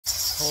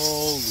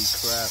Holy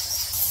crap.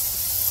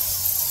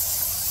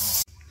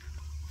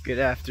 Good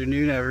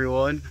afternoon,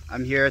 everyone.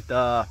 I'm here at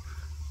the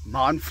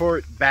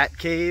Monfort Bat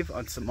Cave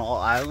on Samal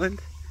Island,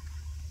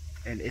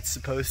 and it's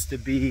supposed to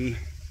be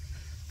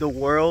the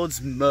world's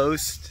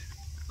most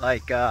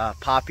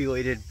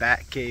populated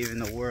bat cave in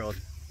the world.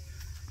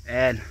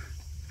 And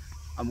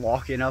I'm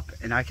walking up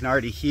and I can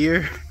already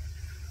hear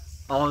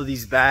all of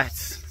these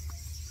bats.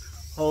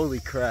 Holy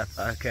crap.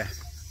 Okay,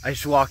 I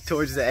just walked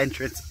towards the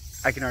entrance.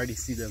 I can already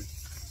see them.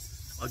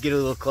 I'll get a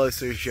little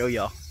closer to show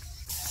y'all.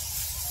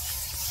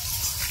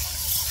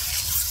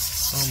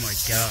 Oh my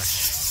gosh.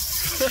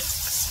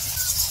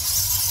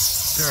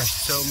 There are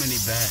so many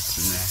bats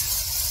in there.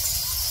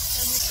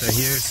 So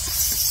here's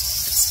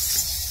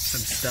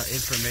some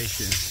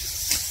information.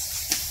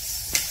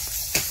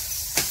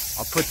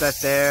 I'll put that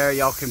there.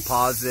 Y'all can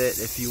pause it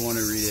if you want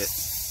to read it.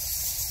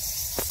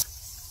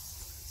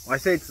 When I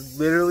say it's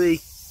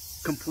literally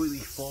completely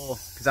full,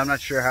 because I'm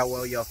not sure how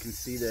well y'all can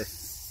see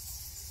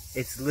this.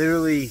 It's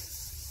literally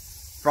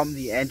from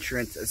the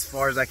entrance, as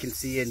far as I can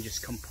see, and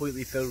just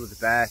completely filled with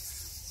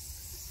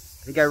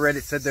bats. I think I read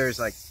it said there's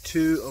like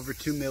over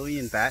 2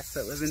 million bats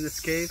that live in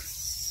this cave.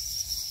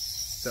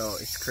 So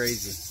it's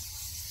crazy.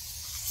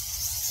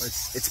 But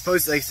it's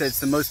supposed to, like I said, it's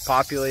the most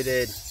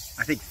populated,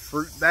 I think,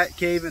 fruit bat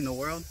cave in the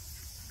world.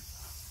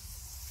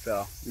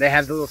 So they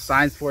have the little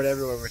signs for it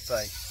everywhere where it's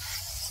like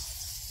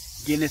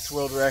Guinness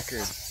World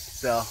Record.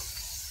 So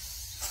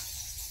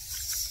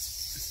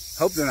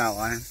hope they're not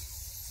lying.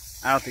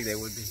 I don't think they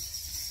would be.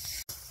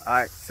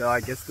 Alright, so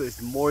I guess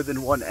there's more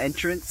than one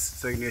entrance,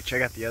 so you're gonna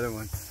check out the other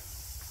ones.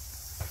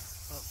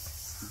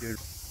 Dude.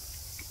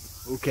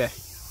 Okay.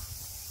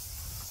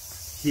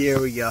 Here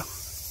we go.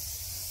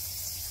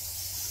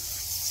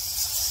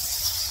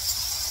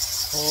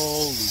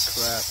 Holy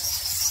crap.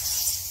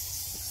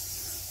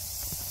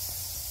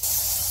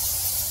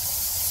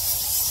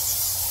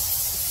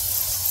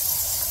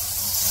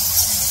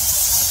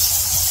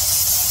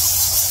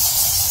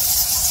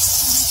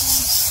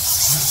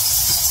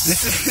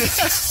 This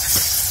is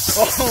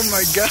oh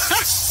my god.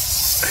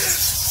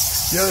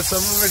 Yo,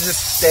 some of them are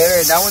just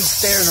staring. That one's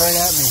staring right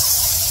at me.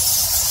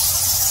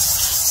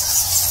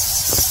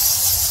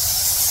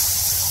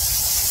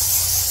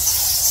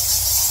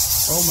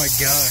 Oh my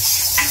gosh.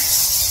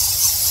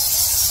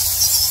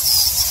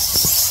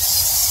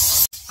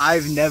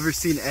 I've never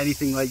seen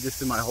anything like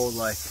this in my whole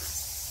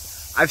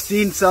life. I've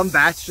seen some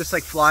bats just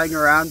like flying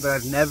around, but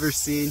I've never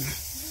seen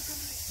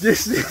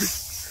this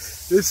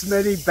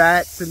many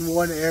bats in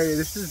one area.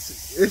 This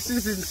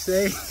is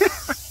insane.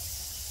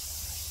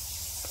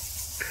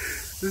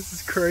 This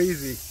is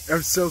crazy.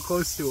 I'm so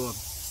close to them.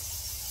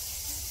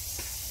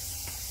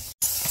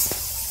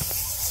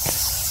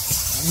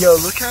 Yo,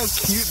 look how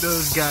cute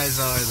those guys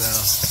are,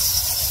 though.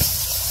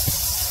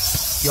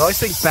 You always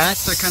think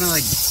bats are kind of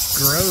like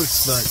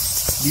gross, but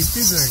these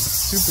dudes are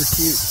super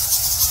cute.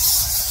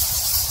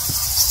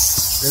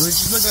 They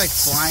just look like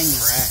flying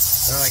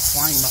rats. They're like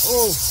flying.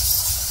 Oh,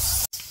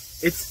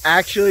 it's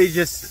actually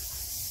just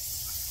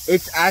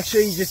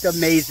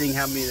amazing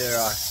how many there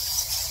are.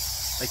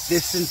 Like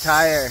this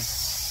entire,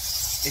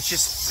 it's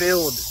just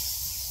filled.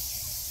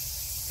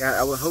 God,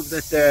 I would hope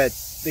that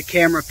the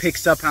camera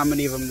picks up how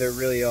many of them there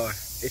really are.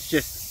 It's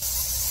just,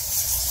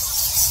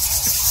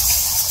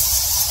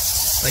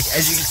 like,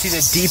 as you can see,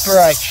 the deeper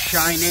I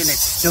shine in,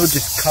 it's still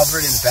just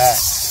covered in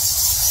bats.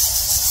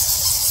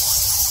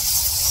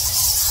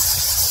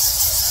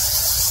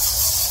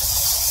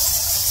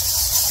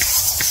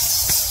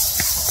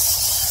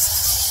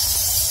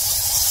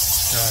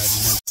 God,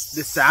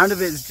 the sound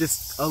of it is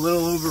just a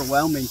little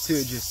overwhelming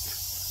too.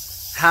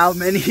 Just how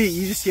many,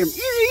 you just hear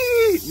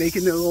them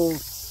making their little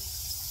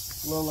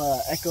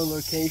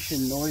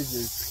echolocation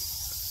noises.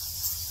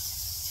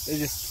 They're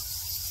just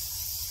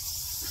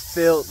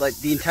filled, like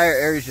the entire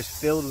area is just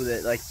filled with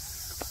it. Like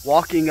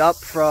walking up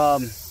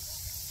from,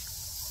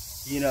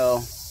 you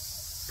know,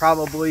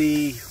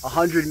 probably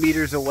 100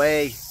 meters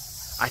away,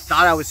 I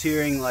thought I was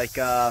hearing like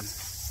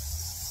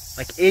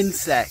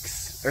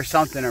insects or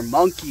something, or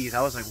monkeys.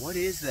 I was like, what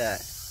is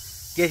that?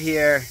 Get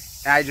here,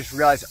 and I just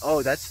realized,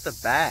 oh, that's the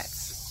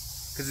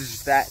bats. Because it's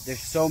just that,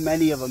 there's so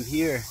many of them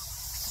here.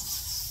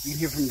 You can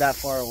hear from that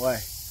far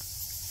away.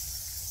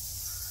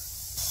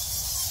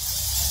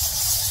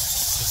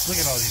 Just look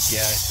at all these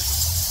guys.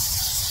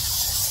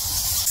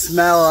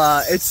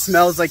 It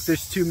smells like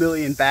there's 2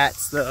 million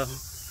bats though,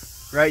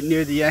 right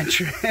near the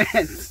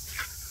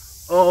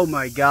entrance. Oh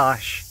my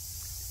gosh.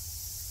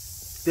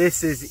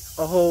 This is,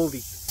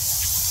 holy,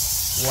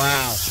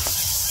 wow.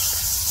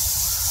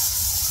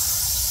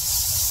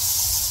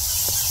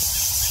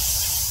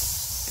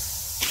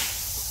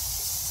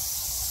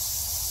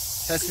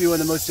 That's to be one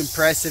of the most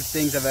impressive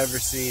things I've ever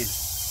seen.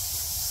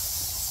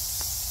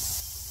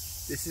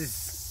 This is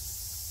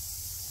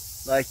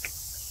like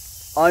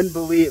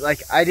unbelievable.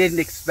 Like I didn't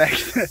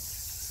expect,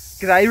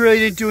 because I really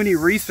didn't do any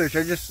research.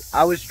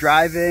 I was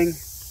driving.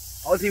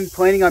 I wasn't even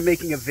planning on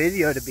making a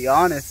video, to be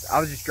honest. I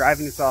was just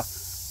driving and saw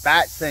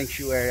bat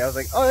sanctuary. I was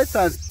like, oh, that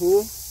sounds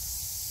cool.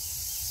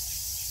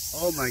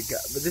 Oh my god,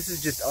 but this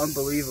is just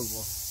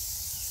unbelievable.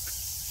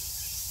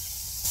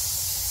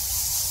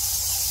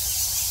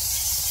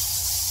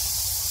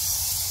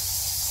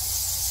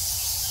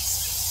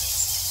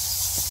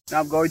 Now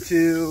I'm going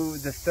to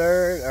the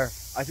third, or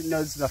I think no,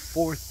 this is the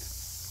fourth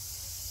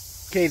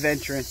cave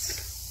entrance.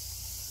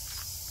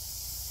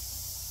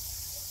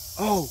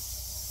 Oh,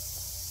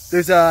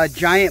 there's a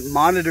giant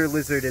monitor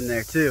lizard in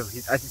there too.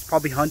 He's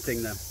probably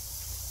hunting them.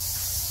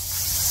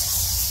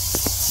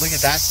 Look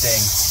at that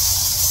thing.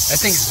 That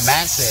thing's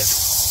massive.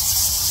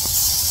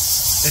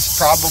 It's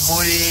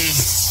probably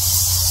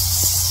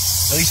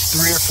at least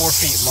 3 or 4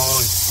 feet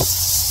long.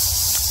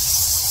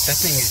 That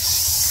thing is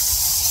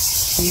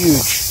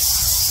huge.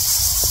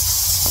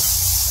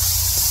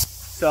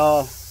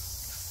 So,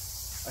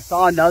 I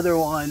saw another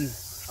one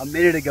a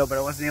minute ago, but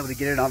I wasn't able to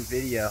get it on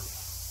video.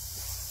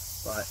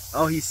 But,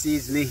 oh, he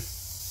sees me.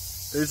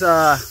 There's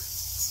the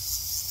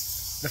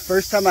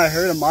first time I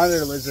heard a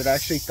monitor lizard, I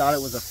actually thought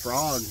it was a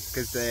frog,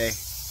 because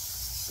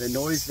the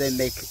noise they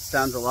make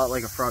sounds a lot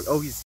like a frog. Oh,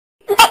 he's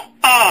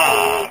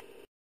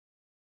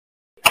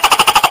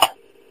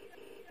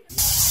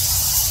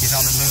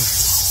on the move.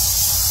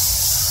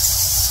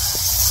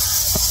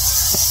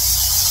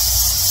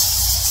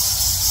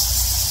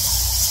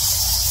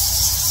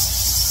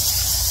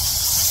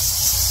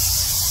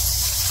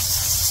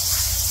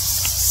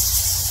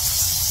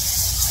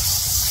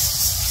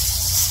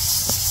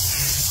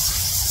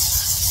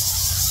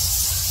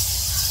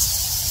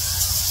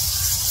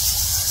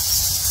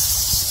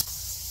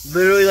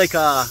 Literally like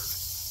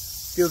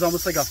feels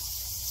almost like a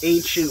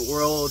ancient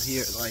world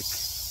here, like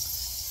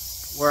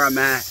where I'm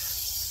at.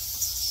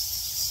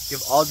 You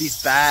have all these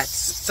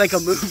bats. It's like a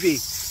movie.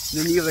 And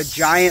then you have a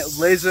giant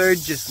lizard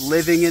just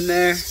living in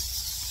there. I'm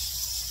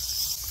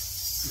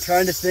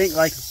trying to think,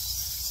 like,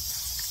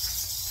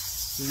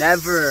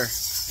 never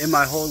in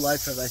my whole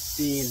life have I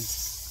seen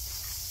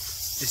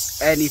just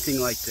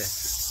anything like this.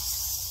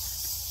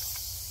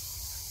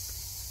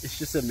 It's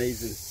just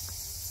amazing.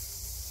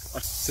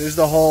 So there's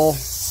the whole,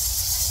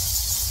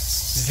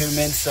 zoom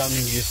in some and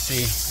you just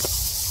see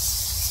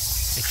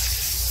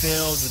it's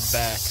filled with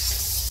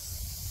bats.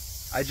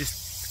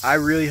 I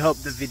really hope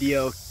the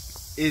video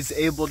is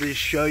able to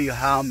show you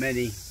how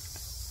many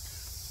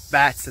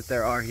bats that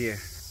there are here.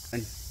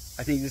 And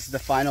I think this is the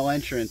final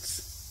entrance.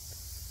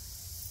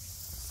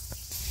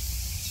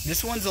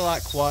 This one's a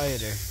lot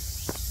quieter.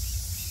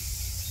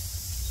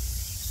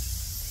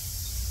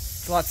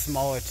 It's a lot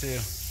smaller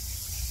too.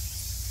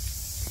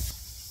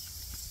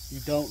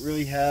 You don't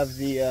really have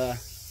the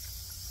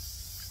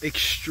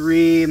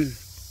extreme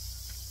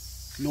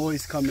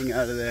noise coming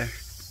out of there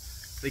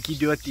like you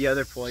do at the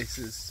other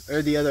places,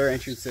 or the other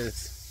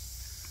entrances.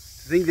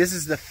 I think this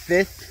is the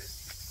fifth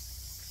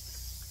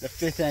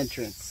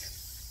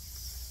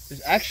entrance.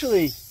 There's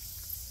actually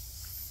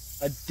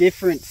a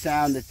different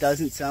sound that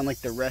doesn't sound like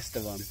the rest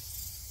of them.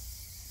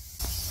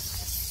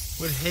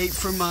 Would hate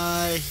for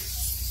my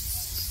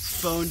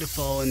phone to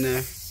fall in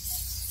there.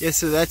 Yeah,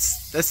 so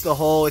that's the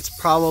hole. It's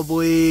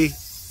probably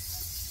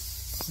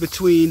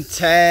between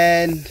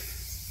 10,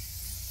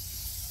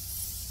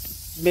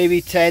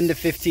 maybe 10 to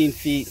 15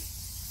 feet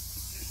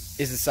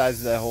is the size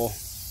of that hole.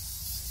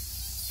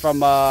 From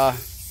the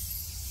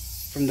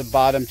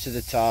bottom to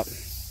the top.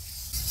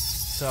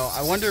 So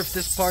I wonder if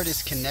this part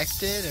is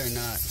connected or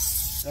not.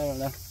 I don't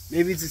know.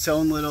 Maybe it's its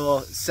own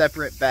little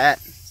separate bat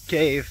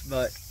cave,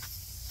 but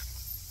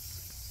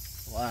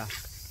wow.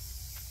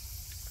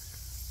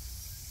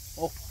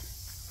 Oh,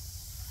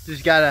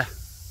 just got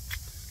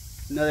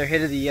another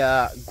hit of the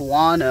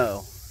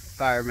guano,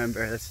 if I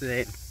remember. That's the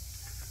name.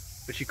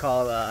 What you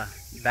call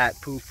bat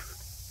poop.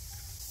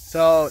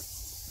 So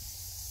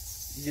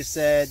you just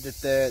said that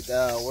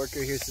the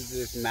worker here says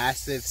there's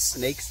massive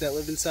snakes that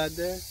live inside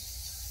there?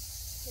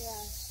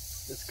 Yeah.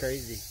 That's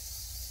crazy.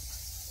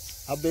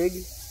 How big?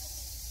 Like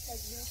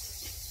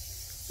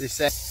this. They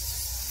say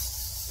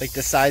like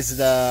the size of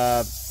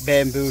the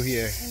bamboo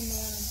here. And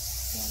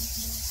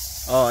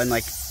Oh, and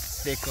like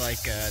thick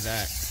like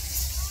that.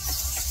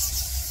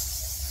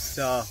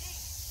 So.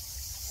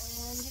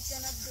 And you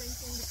cannot drink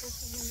them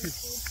because of the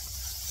food.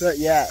 So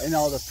yeah, and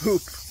all the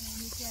poop.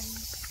 And you can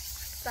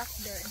stuck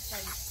there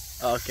inside.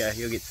 Okay,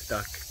 you'll get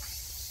stuck.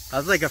 I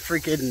was like a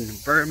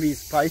freaking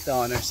Burmese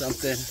python or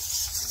something.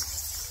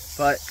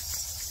 But,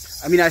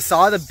 I mean, I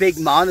saw the big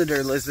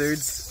monitor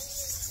lizards.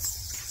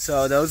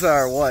 So those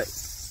are what?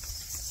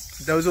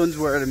 Those ones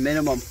were at a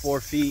minimum 4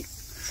 feet.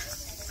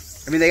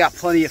 I mean, they got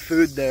plenty of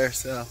food there,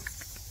 so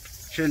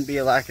shouldn't be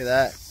a lack of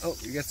that. Oh,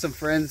 we got some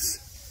friends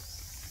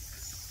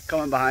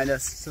coming behind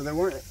us. So there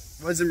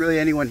wasn't really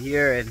anyone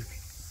here, and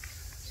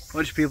a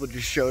bunch of people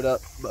just showed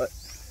up, but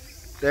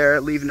they're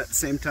leaving at the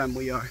same time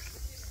we are.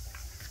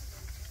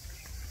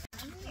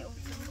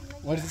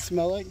 What does it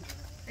smell like?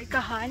 Like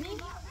a honey?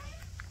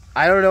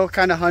 I don't know what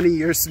kind of honey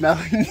you're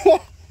smelling.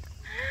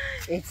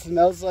 It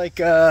smells like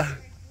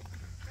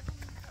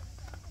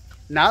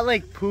not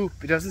like poop.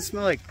 It doesn't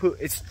smell like poop.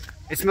 It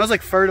smells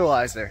like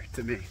fertilizer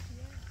to me.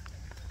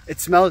 It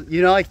smells,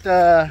 you know, like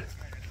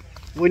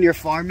when you're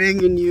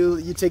farming and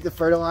you take the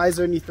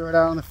fertilizer and you throw it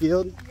out on the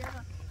field?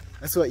 Yeah.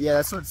 That's what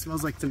it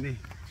smells like to me.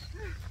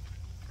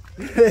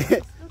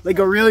 Like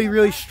a really,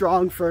 really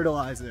strong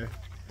fertilizer.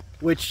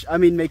 Which, I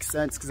mean, makes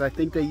sense because I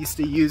think they used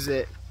to use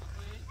it,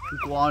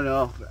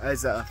 guano,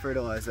 as a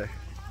fertilizer.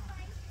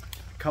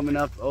 Coming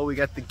up, oh, we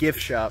got the gift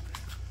shop.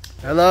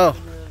 Hello.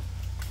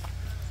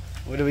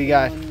 What do we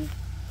got?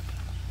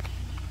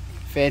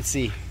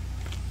 Fancy.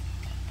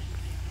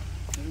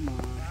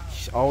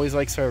 She always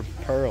likes her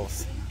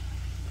pearls.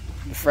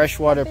 The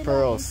freshwater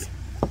pearls.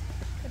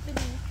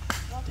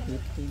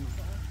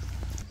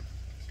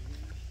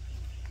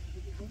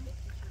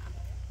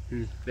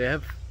 They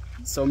have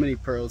so many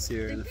pearls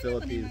here in the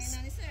Philippines.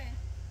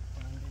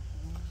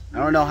 I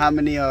don't know how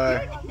many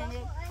are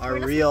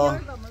real,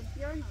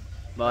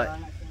 but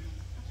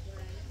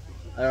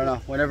I don't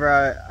know.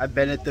 Whenever I've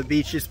been at the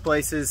beaches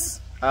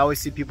places, I always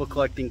see people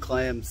collecting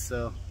clams,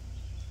 so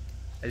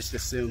I just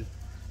assume.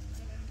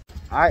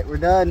 Alright, we're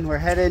done. We're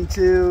heading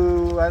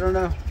to, I don't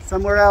know,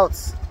 somewhere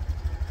else.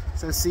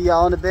 So see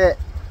y'all in a bit.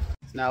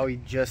 Now we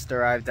just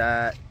arrived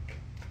at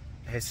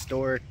a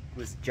historic,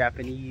 was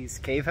Japanese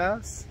cave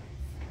house?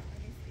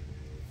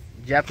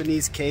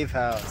 Japanese cave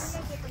house.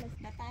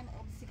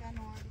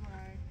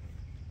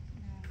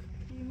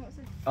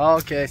 Oh,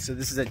 okay, so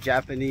this is a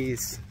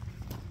Japanese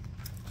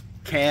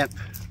camp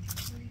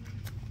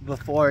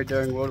before,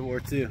 during World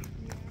War II.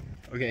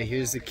 Okay,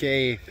 here's the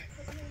cave.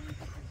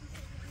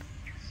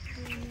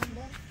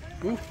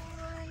 Ooh.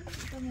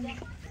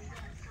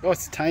 Oh,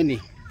 it's tiny.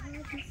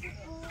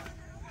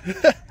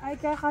 Ay,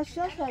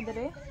 kakasya siya,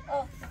 dere?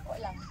 Oh,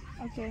 lang.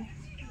 Okay.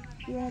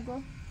 You wanna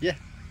go? Yeah.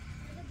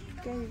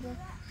 Okay, you go.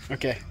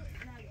 Okay.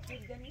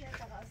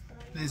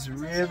 It's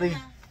really,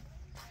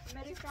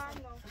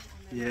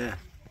 yeah,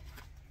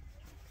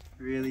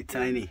 really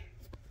tiny.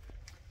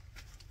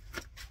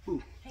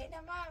 Ooh.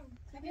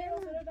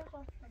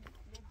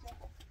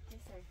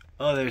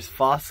 Oh, there's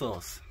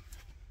fossils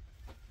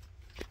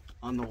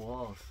on the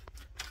walls.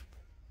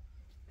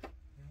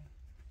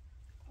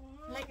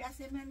 Like a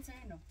cement,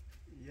 no?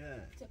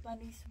 Yeah.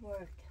 Japanese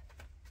work.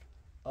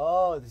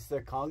 Oh, this is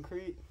their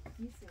concrete?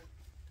 Yes, sir.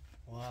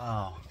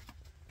 Wow.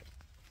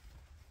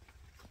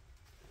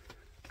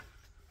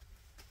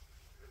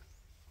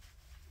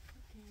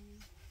 Okay.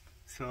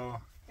 So.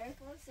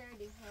 Careful, sir.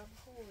 They have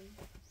hole.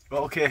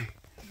 Oh, okay.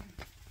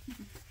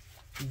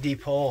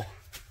 Deep hole.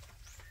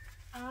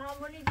 Ah,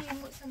 muli di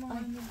mo sa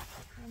mga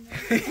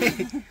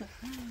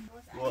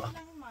Well,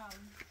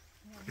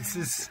 this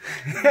is.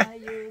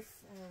 Use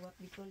what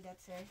we call that,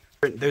 sir.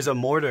 There's a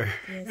mortar.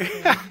 Yes,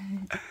 sir.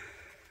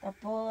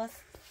 Tapos,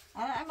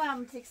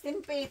 ma'am,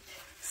 16 feet.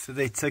 So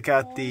they took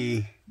out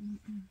the.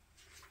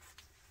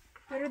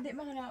 Pero di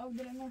makanaog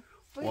dila mo.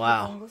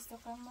 Wow. Kung gusto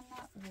ka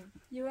manaog.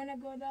 You wanna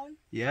go down?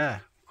 Yeah,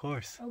 of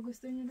course. O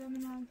gusto niyo daw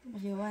manaog?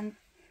 You want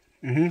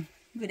Mm-hmm.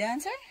 good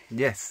answer?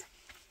 Yes.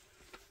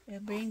 We'll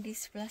bring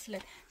this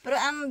flashlight. Pero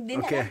di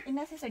na, Okay.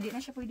 sir, di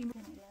na siya pwede mo.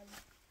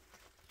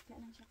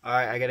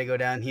 Alright, I gotta go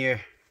down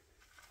here.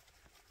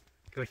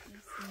 Go.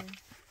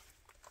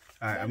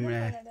 Alright, I'm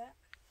gonna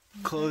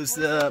close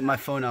my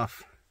phone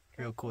off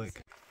real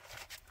quick.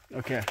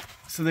 Okay,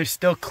 so they're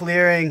still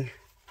clearing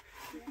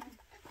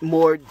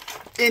more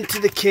into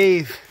the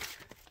cave.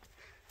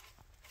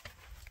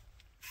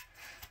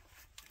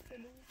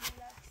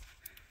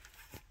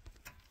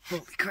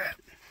 Holy crap.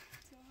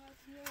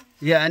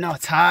 Yeah, I know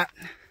it's hot.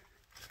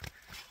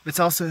 But it's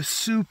also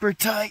super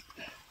tight.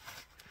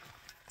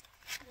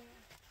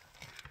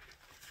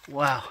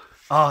 Wow.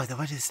 Oh,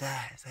 what is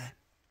that? Is that?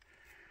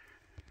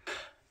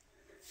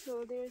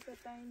 So there's a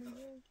tiny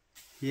hole.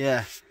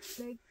 Yeah.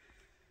 Like,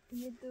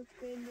 you need to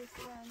fill this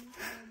one.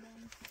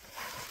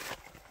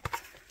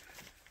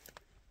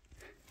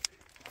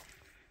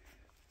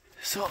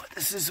 So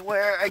this is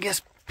where I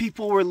guess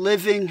people were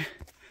living.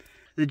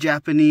 The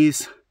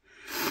Japanese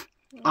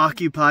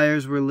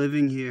occupiers were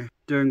living here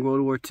during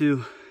World War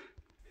II.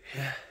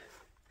 Yeah.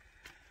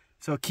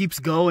 So it keeps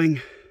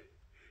going.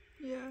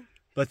 Yeah.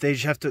 But they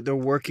just have to, they're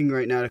working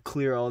right now to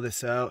clear all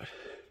this out.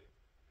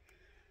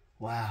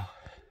 Wow.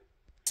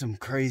 Some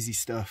crazy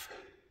stuff.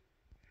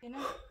 You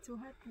know, too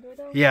hot. Go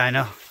down. Yeah, I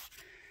know.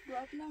 Go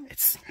up now.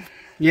 It's,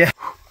 yeah.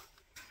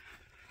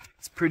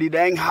 It's pretty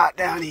dang hot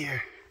down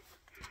here.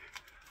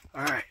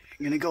 Alright,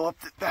 I'm gonna go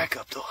back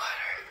up the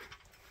ladder.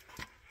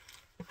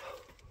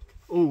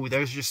 Oh,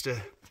 there's just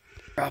a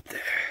drop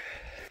there.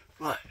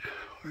 But,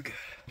 we're good.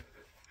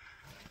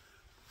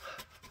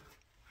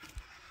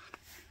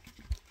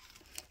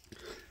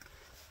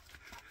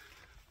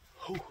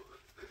 Oh.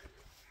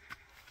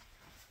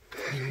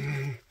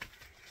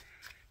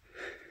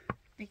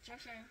 Picture,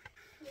 sir.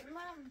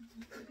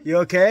 You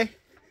okay?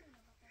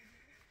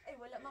 Ay,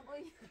 wala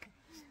maboy.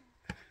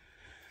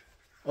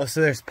 Oh, so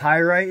there's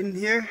pyrite in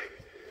here?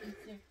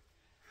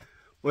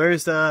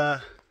 Where's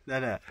that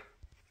at?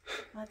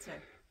 What, sir?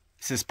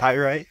 This is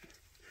pyrite?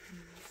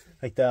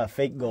 Like the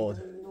fake gold. I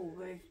don't know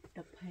where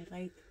the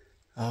pyrite.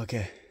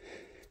 Okay.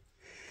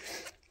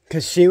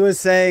 Because she was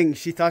saying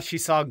she thought she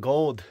saw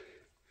gold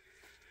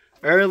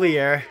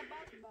earlier.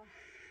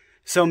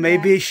 So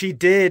maybe she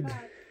did,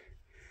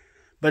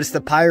 but it's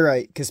the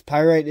pyrite, because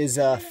pyrite is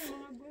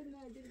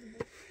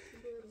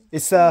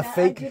it's a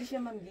fake.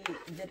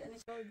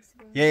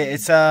 Yeah,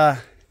 it's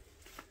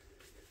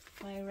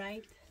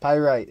Pyrite.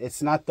 Pyrite.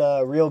 It's not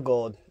the real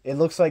gold. It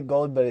looks like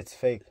gold, but it's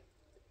fake.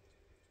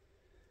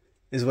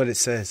 Is what it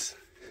says.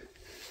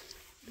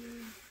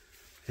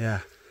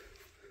 Yeah.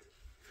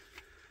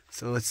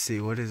 So let's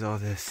see. What is all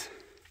this?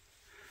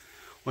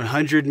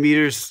 100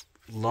 meters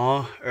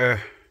long,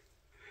 or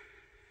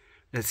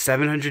it's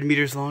 700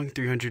 meters long,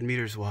 300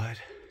 meters wide.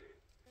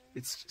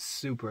 It's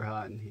super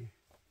hot in here.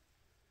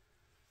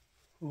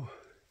 Ooh.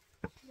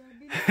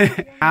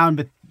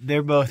 But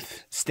they're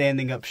both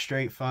standing up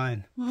straight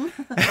fine.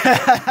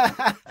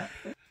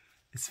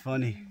 It's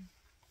funny.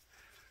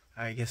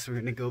 I guess we're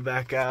gonna go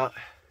back out.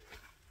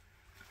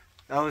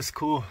 That was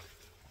cool.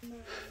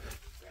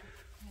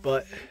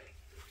 But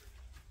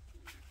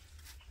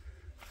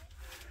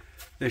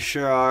there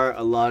sure are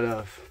a lot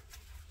of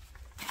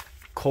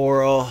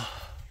coral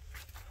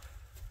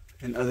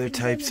and other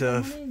types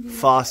of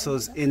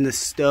fossils in the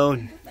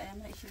stone.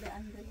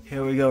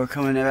 Here we go, we're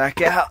coming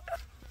back out.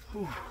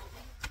 Whew.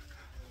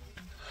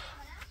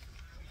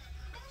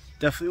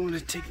 Definitely want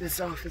to take this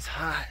off, it's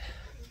hot.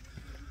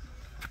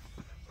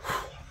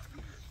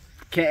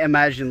 Can't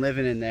imagine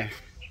living in there.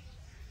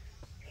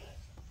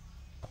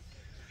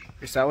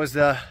 Guess that was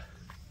the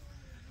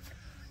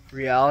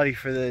reality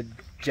for the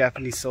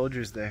Japanese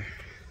soldiers there.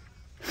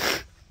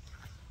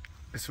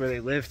 That's where they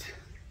lived.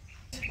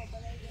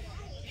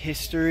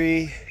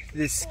 History,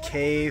 this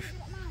cave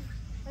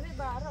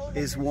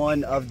is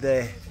one of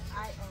the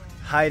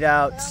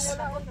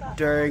hideouts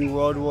during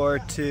World War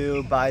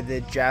II by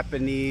the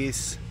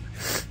Japanese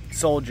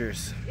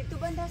soldiers. It's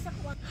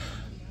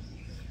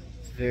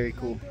very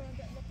cool.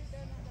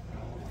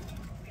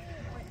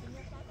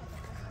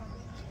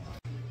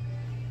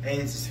 Hey,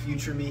 this is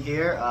future me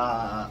here.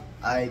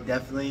 I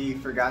definitely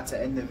forgot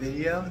to end the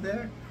video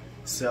there.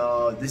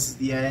 So this is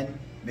the end.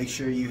 Make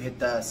sure you hit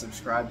the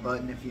subscribe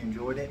button if you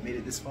enjoyed it, made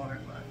it this far.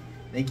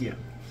 Thank you.